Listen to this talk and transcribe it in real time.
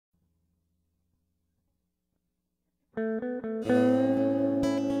Hear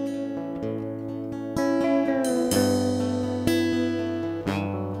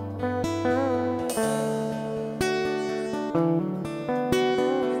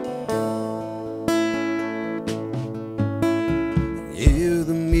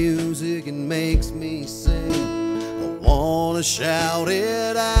the music, it makes me sing. I wanna shout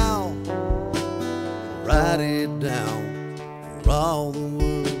it out, write it down for all the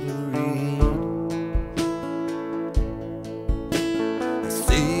world to read. I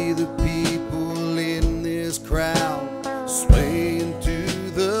see the people in this crowd swaying to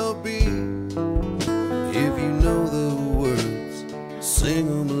the beat. If you know the words, sing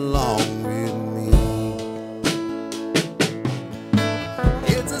them along with me.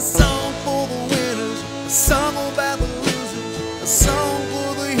 It's a song for the winners, a song about the losers, a song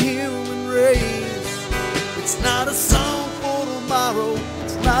for the human race. It's not a song for tomorrow,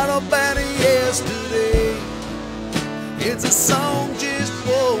 it's not about yesterday. It's a song just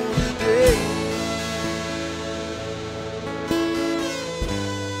for today.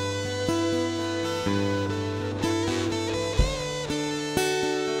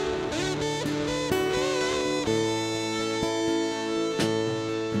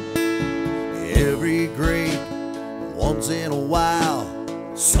 Every great once in a while,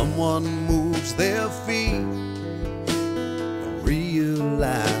 someone moves their feet and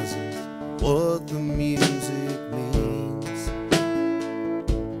realizes what the music means.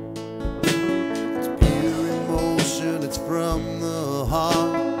 It's pure emotion, it's from the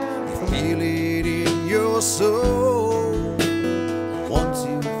heart. You feel it in your soul. Once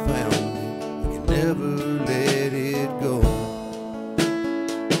you found it, you can never let it go.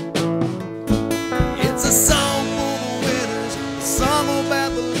 It's a song for the winners, a song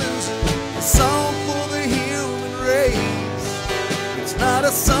about the losers, a song for the human race. It's not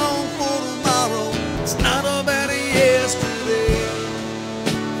a song for tomorrow, it's not about yesterday.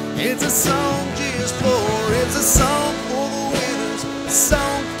 It's a song just for, it's a song for the winners, a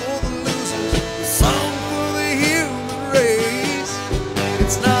song for the losers, a song for the human race.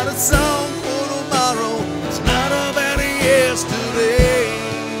 It's not a song for tomorrow, it's not about yesterday.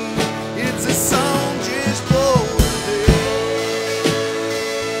 It's a song just for today.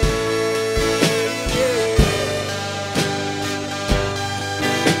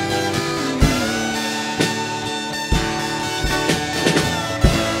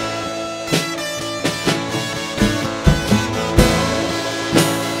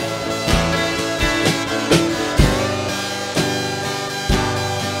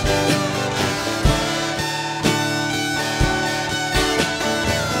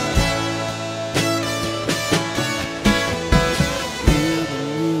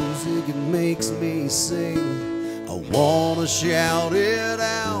 Makes me sing. I wanna shout it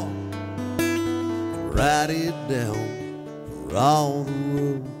out, write it down for all the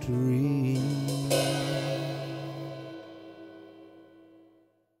world to read.